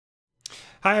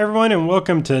Hi everyone and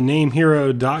welcome to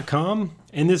NameHero.com.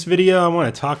 In this video I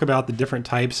want to talk about the different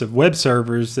types of web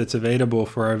servers that's available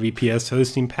for our VPS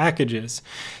hosting packages.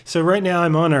 So right now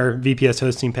I'm on our VPS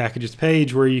hosting packages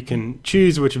page where you can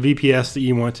choose which VPS that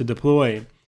you want to deploy.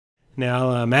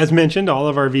 Now, as mentioned, all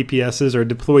of our VPSs are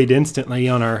deployed instantly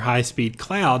on our high-speed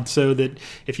cloud, so that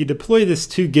if you deploy this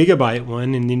 2 GB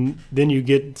one and then you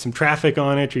get some traffic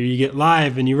on it, or you get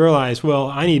live and you realize, well,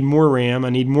 I need more RAM, I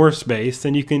need more space,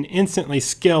 then you can instantly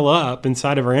scale up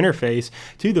inside of our interface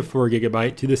to the 4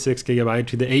 GB, to the 6 GB,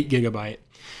 to the 8 GB.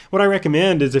 What I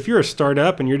recommend is if you're a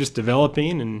startup and you're just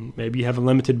developing and maybe you have a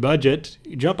limited budget,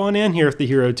 jump on in here with the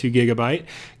Hero 2 GB,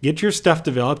 get your stuff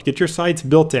developed, get your sites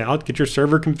built out, get your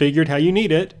server configured how you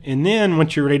need it, and then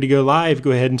once you're ready to go live,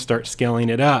 go ahead and start scaling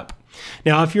it up.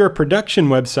 Now, if you're a production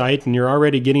website and you're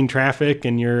already getting traffic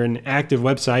and you're an active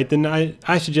website, then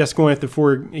I suggest going at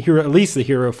at least the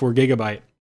Hero 4 GB.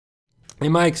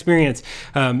 In my experience,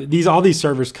 all these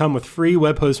servers come with free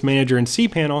Web Host Manager and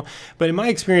cPanel, but in my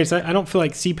experience, I don't feel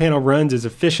like cPanel runs as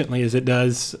efficiently as it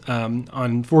does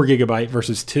on 4 GB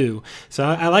versus 2. So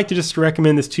I like to just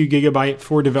recommend this 2 GB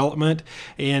for development.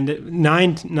 And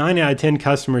 9 out of 10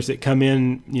 customers that come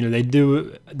in, they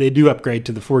do upgrade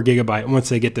to the 4 GB once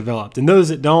they get developed. And those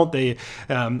that don't, a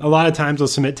lot of times they'll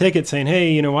submit tickets saying,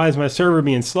 "Hey, why is my server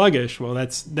being sluggish?" Well,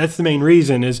 that's the main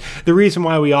reason. Is the reason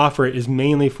why we offer it is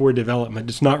mainly for development.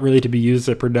 It's not really to be used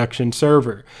as a production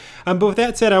server. But with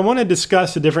that said, I want to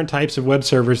discuss the different types of web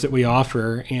servers that we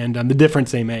offer and the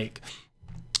difference they make.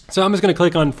 So I'm just going to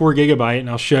click on 4 GB and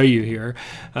I'll show you here.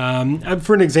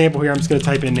 For an example here, I'm just going to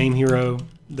type in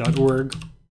namehero.org.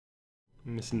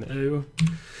 I'm missing the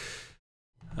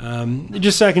O.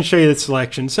 Just so I can show you the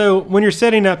selection. So when you're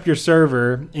setting up your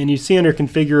server and you see under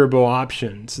configurable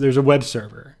options, there's a web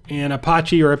server. And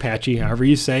Apache or Apache, however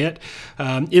you say it,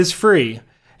 is free.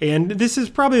 And this is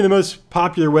probably the most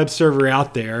popular web server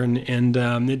out there, and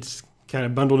it's kind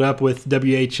of bundled up with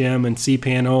WHM and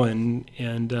cPanel, and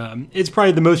it's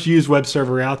probably the most used web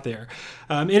server out there.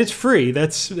 And it's free.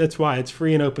 That's why it's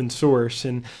free and open source.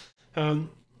 And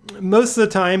most of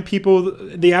the time,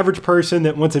 the average person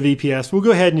that wants a VPS will go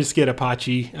ahead and just get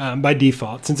Apache by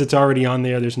default. Since it's already on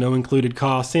there, there's no included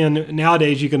cost. And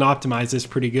nowadays, you can optimize this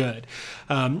pretty good.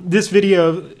 This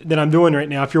video that I'm doing right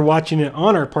now, if you're watching it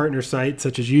on our partner sites,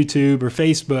 such as YouTube or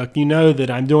Facebook, you know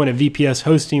that I'm doing a VPS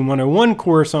Hosting 101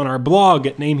 course on our blog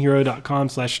at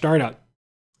namehero.com/startup.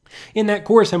 In that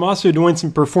course, I'm also doing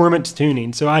some performance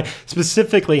tuning. So I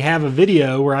specifically have a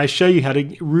video where I show you how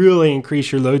to really increase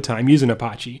your load time using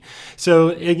Apache.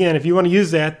 So again, if you want to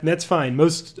use that, that's fine. A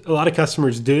lot of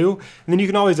customers do, and then you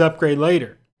can always upgrade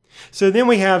later. So then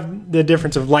we have the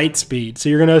difference of LiteSpeed. So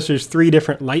you're going to notice there's 3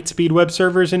 different LiteSpeed web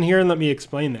servers in here, and let me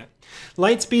explain that.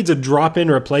 LiteSpeed's a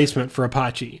drop-in replacement for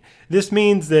Apache. This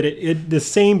means that the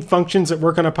same functions that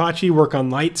work on Apache work on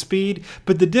LiteSpeed,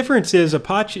 but the difference is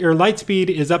LiteSpeed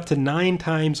is up to 9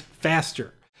 times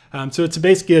faster. So it's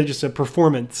basically just a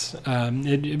performance,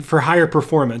 for higher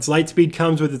performance. LiteSpeed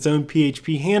comes with its own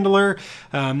PHP handler,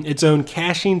 its own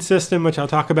caching system, which I'll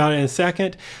talk about in a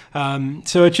second.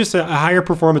 So it's just a higher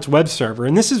performance web server.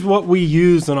 And this is what we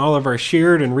use on all of our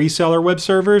shared and reseller web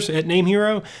servers at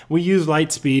NameHero. We use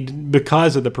LiteSpeed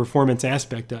because of the performance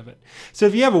aspect of it. So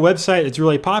if you have a website that's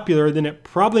really popular, then it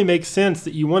probably makes sense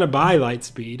that you want to buy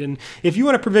LiteSpeed. And if you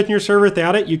want to provision your server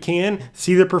without it, you can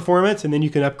see the performance and then you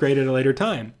can upgrade at a later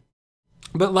time.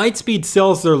 But LiteSpeed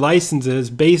sells their licenses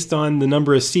based on the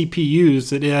number of CPUs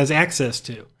that it has access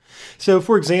to. So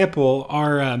for example,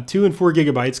 our 2 and 4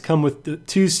 GB come with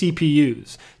 2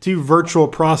 CPUs, 2 virtual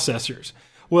processors.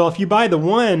 Well, if you buy the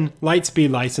one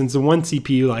LiteSpeed license, the 1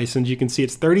 CPU license, you can see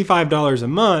it's $35 a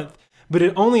month, but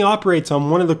it only operates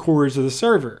on one of the cores of the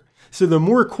server. So the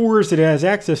more cores that it has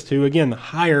access to, again, the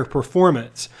higher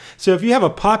performance. So if you have a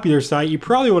popular site, you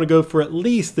probably want to go for at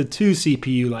least the 2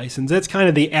 CPU license. That's kind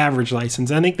of the average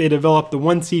license. I think they developed the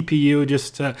 1 CPU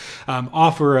just to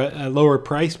offer a lower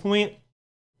price point.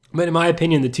 But in my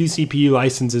opinion, the 2 CPU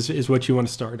license is what you want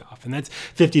to start off, and that's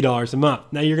 $50 a month.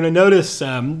 Now you're going to notice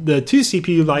the 2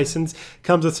 CPU license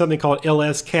comes with something called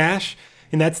LS Cache,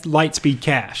 and that's LiteSpeed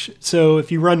Cache. So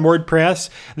if you run WordPress,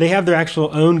 they have their actual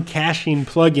own caching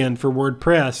plugin for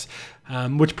WordPress,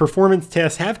 which performance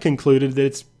tests have concluded that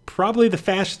it's probably the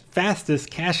fastest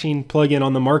caching plugin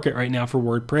on the market right now for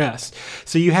WordPress.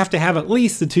 So you have to have at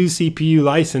least the 2 CPU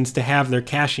license to have their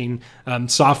caching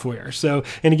software. So,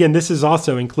 and again, this is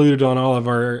also included on all of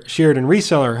our shared and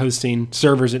reseller hosting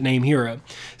servers at NameHero.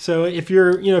 So if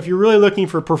you're really looking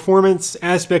for performance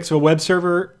aspects of a web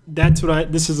server,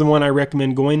 this is the one I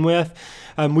recommend going with.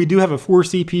 We do have a 4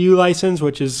 CPU license,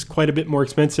 which is quite a bit more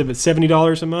expensive at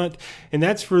 $70 a month. And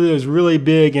that's for those really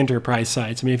big enterprise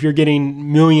sites. I mean, if you're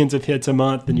getting millions of hits a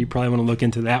month, then you probably want to look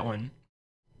into that one.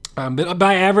 But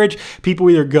by average, people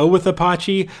either go with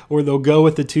Apache or they'll go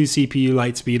with the 2 CPU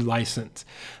LiteSpeed license.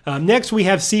 Next, we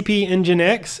have CP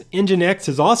Nginx. Nginx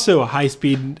is also a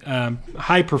high-speed,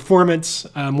 high-performance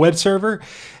web server.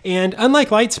 And unlike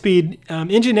LiteSpeed,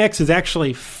 Nginx is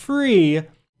actually free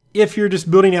if you're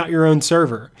just building out your own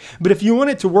server. But if you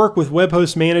want it to work with Web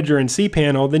Host Manager and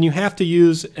cPanel, then you have to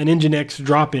use an Nginx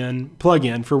drop-in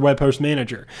plugin for Web Host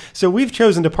Manager. So we've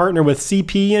chosen to partner with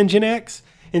CP Nginx.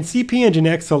 And CP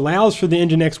Nginx allows for the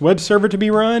Nginx web server to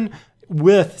be run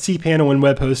with cPanel and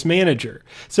Web Host Manager.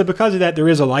 So because of that, there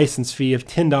is a license fee of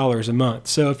 $10 a month.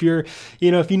 So if you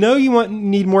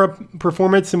need more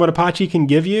performance than what Apache can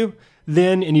give you,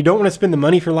 then and you don't want to spend the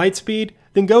money for LiteSpeed,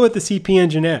 then go with the CP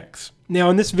Nginx. Now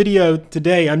in this video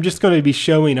today, I'm just going to be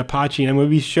showing Apache and I'm going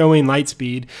to be showing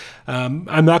LiteSpeed. I'm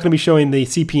not going to be showing the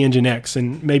CP Nginx,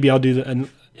 and maybe I'll do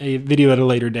a video at a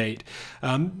later date.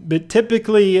 But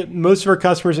typically, most of our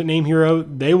customers at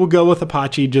NameHero, they will go with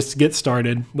Apache just to get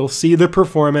started. They'll see the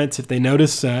performance. If they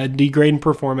notice a degrade in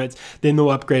performance, then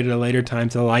they'll upgrade at a later time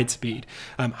to LiteSpeed.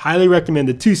 Highly recommend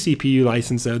the 2 CPU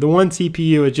license though. The 1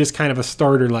 CPU is just kind of a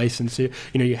starter license.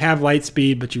 You have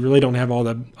LiteSpeed, but you really don't have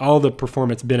all the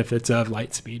performance benefits of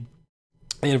LiteSpeed.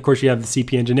 And of course, you have the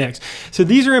CP Nginx. So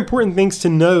these are important things to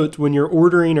note when you're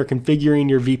ordering or configuring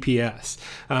your VPS.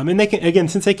 And they can, again,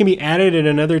 since they can be added at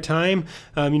another time,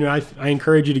 I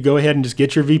encourage you to go ahead and just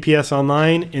get your VPS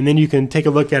online, and then you can take a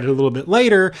look at it a little bit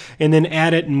later, and then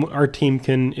add it, and our team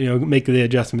can make the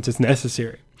adjustments as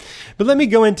necessary. But let me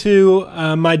go into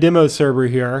my demo server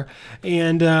here.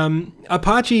 And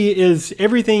Apache is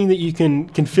everything that you can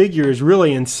configure is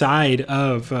really inside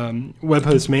of Web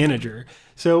Host Manager.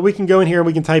 So we can go in here and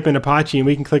we can type in Apache and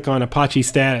we can click on Apache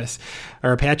status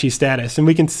or Apache status, and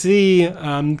we can see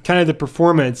kind of the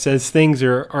performance as things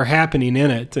are happening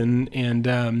in it. And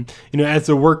as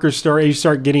the workers you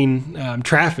start getting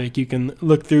traffic, you can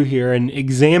look through here and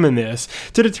examine this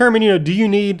to determine, do you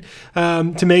need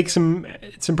to make some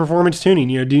performance tuning?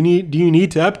 Do you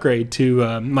need to upgrade to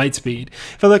LiteSpeed?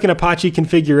 If I look in Apache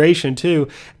configuration too,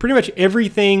 pretty much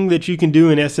everything that you can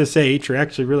do in SSH, or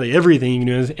actually really everything you can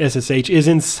do in SSH, is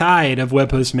inside of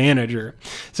Web Host Manager.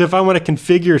 So if I want to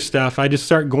configure stuff, I just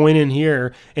start going in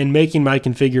here and making my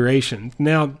configuration.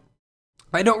 Now,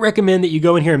 I don't recommend that you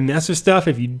go in here and mess with stuff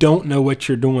if you don't know what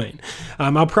you're doing.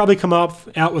 I'll probably come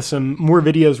out with some more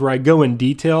videos where I go in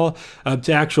detail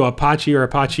to actual Apache or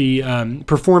Apache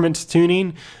performance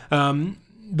tuning.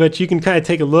 But you can kind of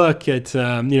take a look at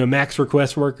max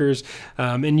request workers,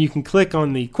 and you can click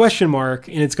on the question mark,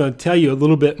 and it's going to tell you a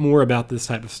little bit more about this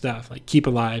type of stuff, like keep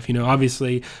alive.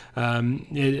 Obviously,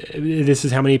 this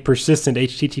is how many persistent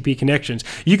HTTP connections.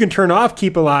 You can turn off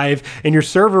keep alive, and your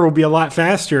server will be a lot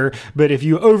faster. But if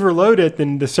you overload it,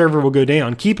 then the server will go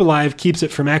down. Keep alive keeps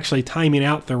it from actually timing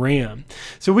out the RAM.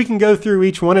 So we can go through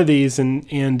each one of these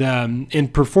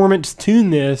and performance tune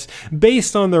this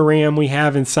based on the RAM we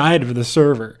have inside of the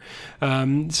server.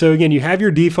 So again, you have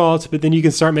your defaults, but then you can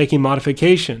start making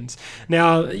modifications.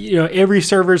 Now, every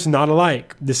server is not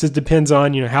alike. This depends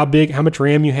on how much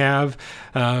RAM you have,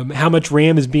 how much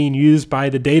RAM is being used by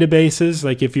the databases.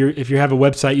 Like if you have a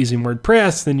website using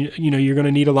WordPress, then you're going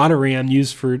to need a lot of RAM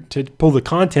used to pull the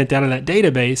content out of that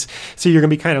database. So you're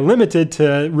going to be kind of limited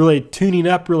to really tuning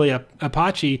up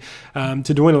Apache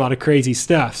to doing a lot of crazy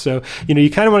stuff. So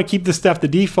you kind of want to keep the stuff the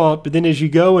default, but then as you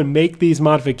go and make these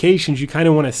modifications, you kind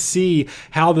of want to see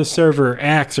how the server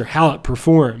acts or how it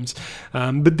performs.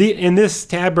 But in this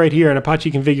tab right here in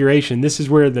Apache configuration, this is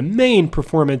where the main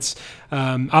performance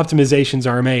optimizations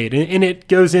are made, and it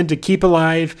goes into keep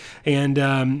alive and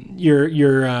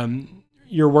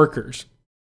your workers.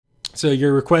 So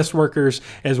your request workers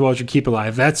as well as your keep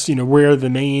alive. That's where the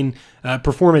main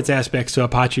performance aspects to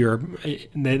Apache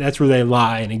that's where they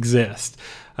lie and exist.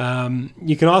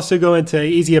 You can also go into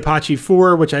Easy Apache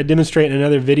 4, which I demonstrate in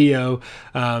another video,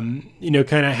 kind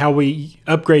of how we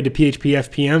upgrade to PHP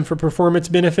FPM for performance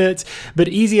benefits. But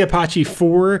Easy Apache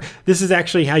 4, this is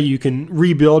actually how you can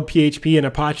rebuild PHP in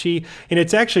Apache, and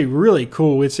it's actually really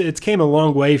cool. It's came a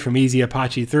long way from Easy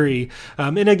Apache 3.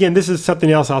 And again, this is something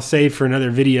else I'll save for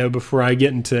another video before I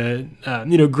get into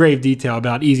grave detail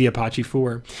about Easy Apache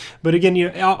 4. But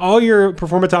again, all your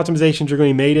performance optimizations are going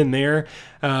to be made in there.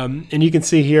 And you can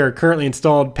see here currently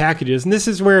installed packages. And this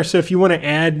is where, so if you want to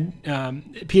add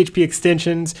PHP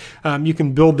extensions, you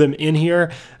can build them in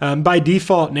here. By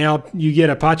default now you get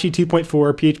Apache 2.4,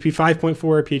 PHP 5.4,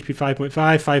 PHP 5.5,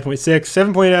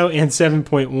 5.6, 7.0, and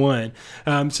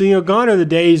 7.1. So gone are the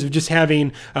days of just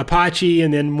having Apache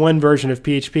and then one version of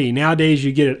PHP. Nowadays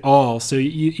you get it all, so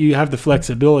you have the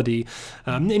flexibility.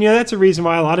 And that's a reason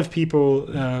why a lot of people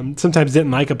sometimes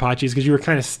didn't like Apache, is because you were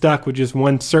kind of stuck with just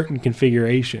one certain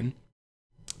configuration.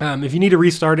 If you need to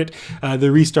restart it,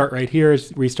 the restart right here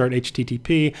is restart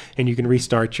HTTP, and you can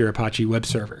restart your Apache web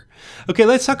server. Okay,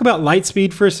 let's talk about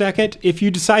LiteSpeed for a second. If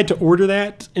you decide to order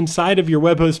that inside of your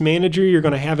web host manager, you're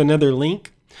going to have another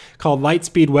link called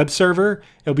LiteSpeed Web Server.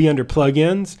 It'll be under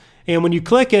plugins. And when you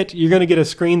click it, you're going to get a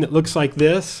screen that looks like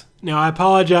this. Now, I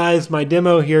apologize, my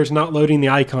demo here is not loading the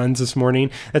icons this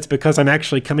morning. That's because I'm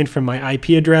actually coming from my IP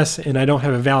address and I don't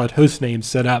have a valid host name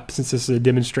set up since this is a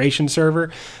demonstration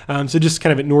server. So just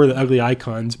kind of ignore the ugly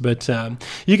icons. But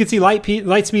you can see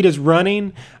LiteSpeed is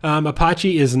running.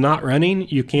 Apache is not running.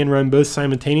 You can run both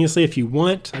simultaneously if you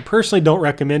want. I personally don't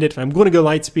recommend it. If I'm going to go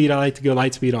LiteSpeed, I like to go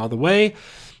LiteSpeed all the way.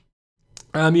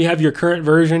 You have your current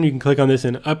version. You can click on this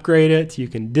and upgrade it. You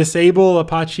can disable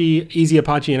Apache, easy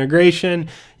Apache integration.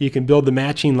 You can build the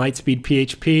matching LiteSpeed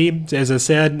PHP. As I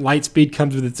said, LiteSpeed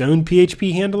comes with its own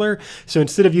PHP handler. So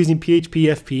instead of using PHP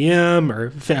FPM or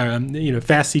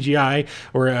Fast CGI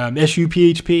or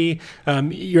SUPHP,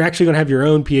 you're actually going to have your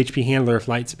own PHP handler of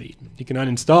LiteSpeed. You can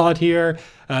uninstall it here.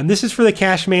 This is for the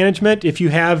cache management. If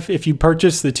you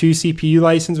purchase the 2 CPU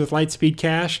license with LiteSpeed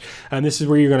Cache, this is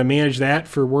where you're going to manage that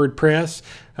for WordPress,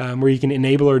 where you can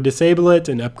enable or disable it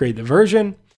and upgrade the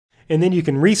version. And then you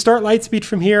can restart LiteSpeed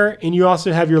from here, and you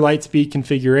also have your LiteSpeed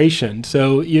configuration.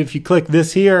 So if you click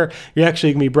this here, you're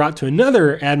actually going to be brought to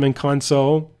another admin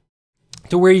console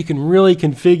to where you can really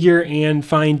configure and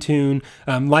fine-tune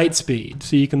LiteSpeed.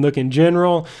 So you can look in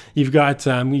general, you've got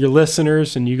your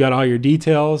listeners, and you got all your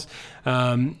details.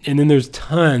 And then there's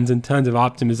tons and tons of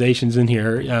optimizations in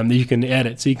here that you can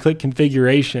edit. So you click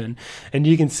configuration and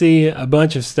you can see a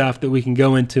bunch of stuff that we can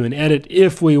go into and edit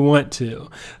if we want to.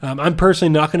 I'm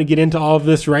personally not going to get into all of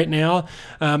this right now.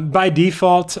 By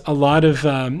default, a lot of,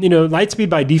 LiteSpeed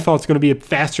by default is going to be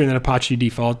faster than Apache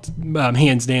default,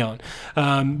 hands down.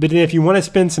 But then if you want to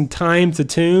spend some time to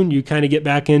tune, you kind of get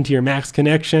back into your max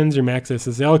connections, your max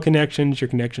SSL connections, your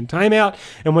connection timeout.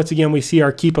 And once again, we see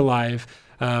our keep alive.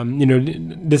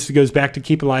 This goes back to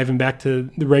keep alive and back to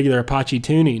the regular Apache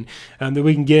tuning that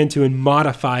we can get into and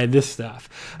modify this stuff.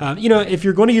 If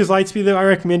you're going to use LiteSpeed, though, I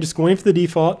recommend just going for the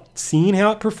default, seeing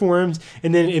how it performs,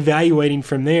 and then evaluating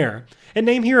from there. At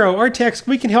NameHero, our techs,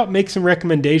 we can help make some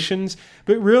recommendations,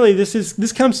 but really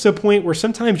this comes to a point where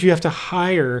sometimes you have to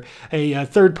hire a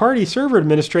third-party server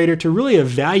administrator to really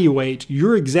evaluate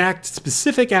your exact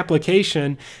specific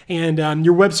application and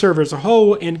your web server as a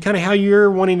whole and kind of how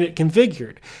you're wanting it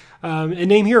configured. And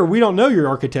NameHero, we don't know your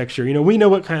architecture. We know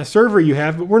what kind of server you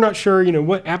have, but we're not sure,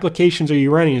 what applications are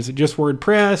you running? Is it just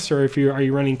WordPress, or are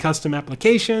you running custom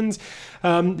applications?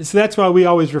 So that's why we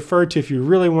always refer to, if you're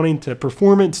really wanting to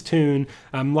performance tune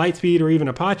LiteSpeed or even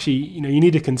Apache, you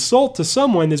need to consult to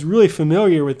someone that's really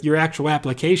familiar with your actual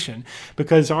application,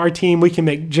 because our team, we can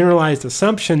make generalized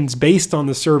assumptions based on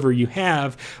the server you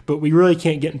have, but we really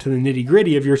can't get into the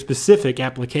nitty-gritty of your specific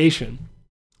application.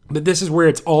 But this is where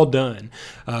it's all done.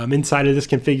 Inside of this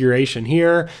configuration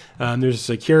here, there's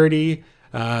security,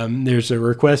 there's a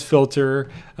request filter,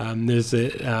 there's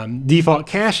a default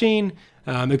caching,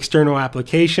 external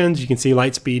applications. You can see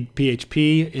LiteSpeed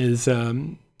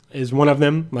PHP is one of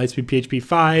them, LiteSpeed PHP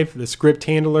 5, the script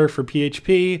handler for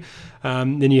PHP.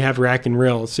 Then you have rack and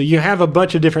rails. So you have a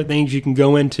bunch of different things you can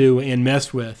go into and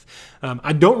mess with.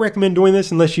 I don't recommend doing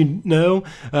this unless you know.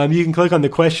 You can click on the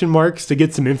question marks to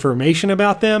get some information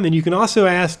about them. And you can also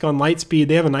ask on LiteSpeed.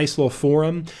 They have a nice little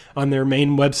forum on their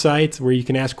main website where you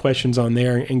can ask questions on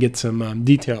there and get some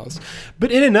details.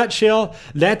 But in a nutshell,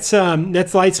 that's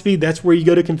LiteSpeed. That's where you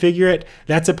go to configure it.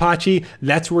 That's Apache.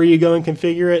 That's where you go and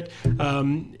configure it.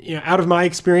 Out of my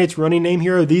experience running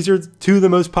NameHero, these are two of the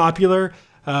most popular.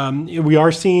 We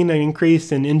are seeing an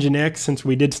increase in Nginx since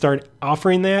we did start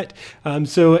offering that.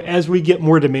 So as we get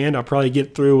more demand, I'll probably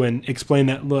get through and explain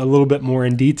that a little bit more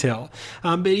in detail.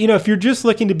 But if you're just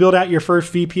looking to build out your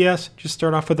first VPS, just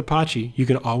start off with Apache. You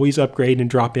can always upgrade and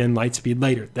drop in LiteSpeed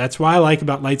later. That's why I like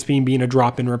about LiteSpeed being a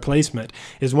drop-in replacement,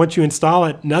 is once you install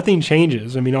it, nothing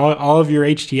changes. I mean, all of your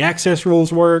htaccess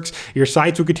rules works. Your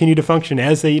sites will continue to function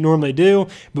as they normally do,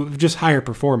 but with just higher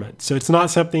performance. So it's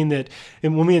not something that,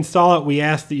 and when we install it, we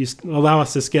ask that you allow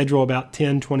us to schedule about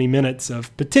 10-20 minutes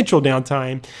of potential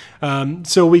downtime,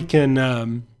 so we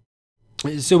can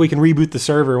so we can reboot the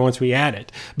server once we add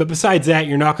it. But besides that,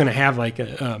 you're not going to have like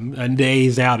a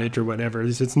day's outage or whatever.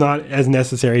 It's not as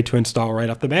necessary to install right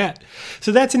off the bat.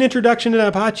 So that's an introduction to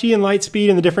Apache and LiteSpeed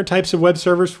and the different types of web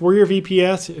servers for your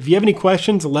VPS. If you have any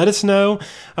questions, let us know.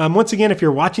 Once again, if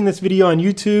you're watching this video on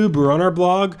YouTube or on our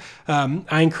blog,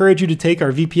 I encourage you to take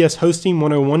our VPS Hosting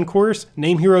 101 course,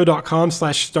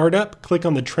 namehero.com/startup. Click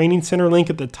on the Training Center link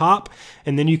at the top,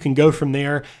 and then you can go from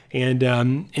there and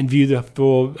view the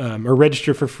full or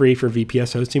register for free for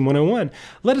VPS Hosting 101.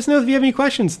 Let us know if you have any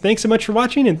questions. Thanks so much for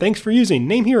watching, and thanks for using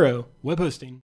NameHero Web Hosting.